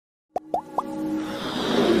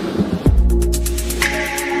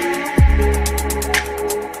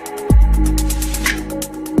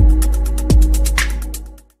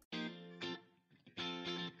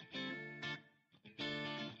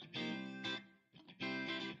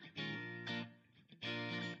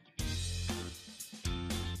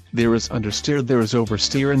There is understeer, there is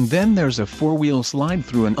oversteer, and then there's a four-wheel slide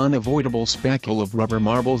through an unavoidable spackle of rubber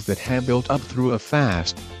marbles that have built up through a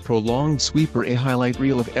fast, prolonged sweeper. A highlight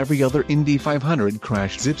reel of every other Indy 500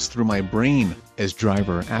 crash zips through my brain, as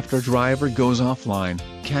driver after driver goes offline,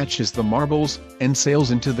 catches the marbles, and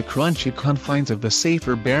sails into the crunchy confines of the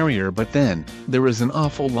safer barrier. But then, there is an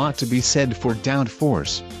awful lot to be said for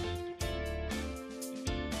downforce.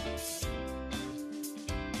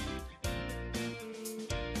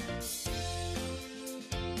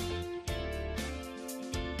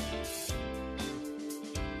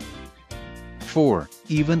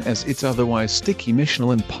 Even as its otherwise sticky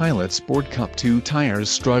Michelin Pilot Sport Cup 2 tires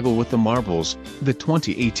struggle with the marbles, the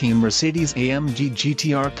 2018 Mercedes-AMG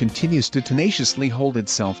GT R continues to tenaciously hold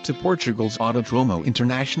itself to Portugal's Autodromo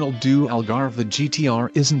Internacional do Algarve. The GT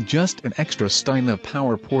R isn't just an extra stein of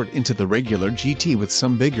power poured into the regular GT with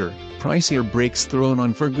some bigger, pricier brakes thrown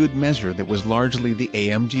on for good measure. That was largely the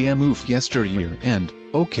AMG M.O yesteryear, and,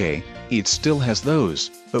 okay, it still has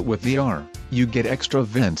those, but with the R, you get extra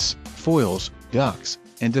vents, foils, ducts,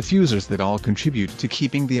 and diffusers that all contribute to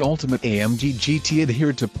keeping the ultimate AMG GT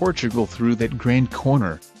adhered to Portugal through that grand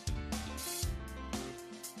corner.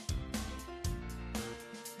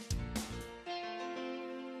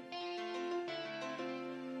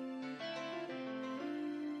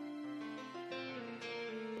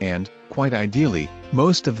 And, quite ideally,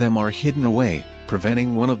 most of them are hidden away,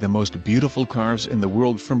 preventing one of the most beautiful cars in the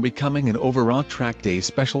world from becoming an overwrought track day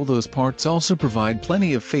special. Those parts also provide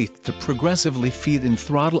plenty of faith to progressively feed and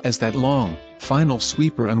throttle as that long, final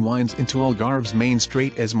sweeper unwinds into Algarve's main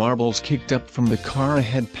straight as marbles kicked up from the car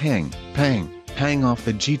ahead pang, pang, pang off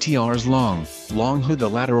the GTR's long hood. The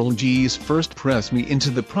lateral G's first press me into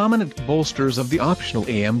the prominent bolsters of the optional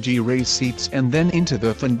AMG race seats and then into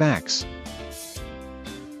the fin backs.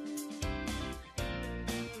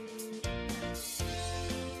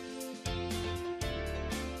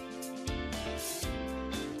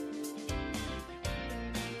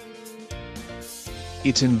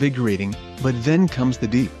 It's invigorating, but then comes the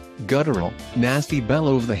deep, guttural, nasty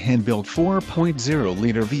bellow of the hand-built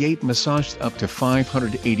 4.0-liter V8 massaged up to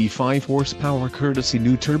 585 horsepower courtesy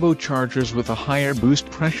new turbochargers with a higher boost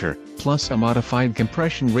pressure, plus a modified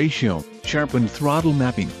compression ratio, sharpened throttle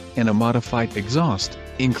mapping, and a modified exhaust,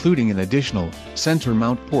 including an additional center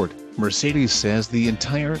mount port. Mercedes says the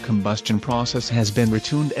entire combustion process has been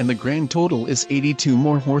retuned and the grand total is 82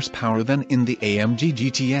 more horsepower than in the AMG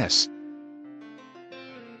GTS.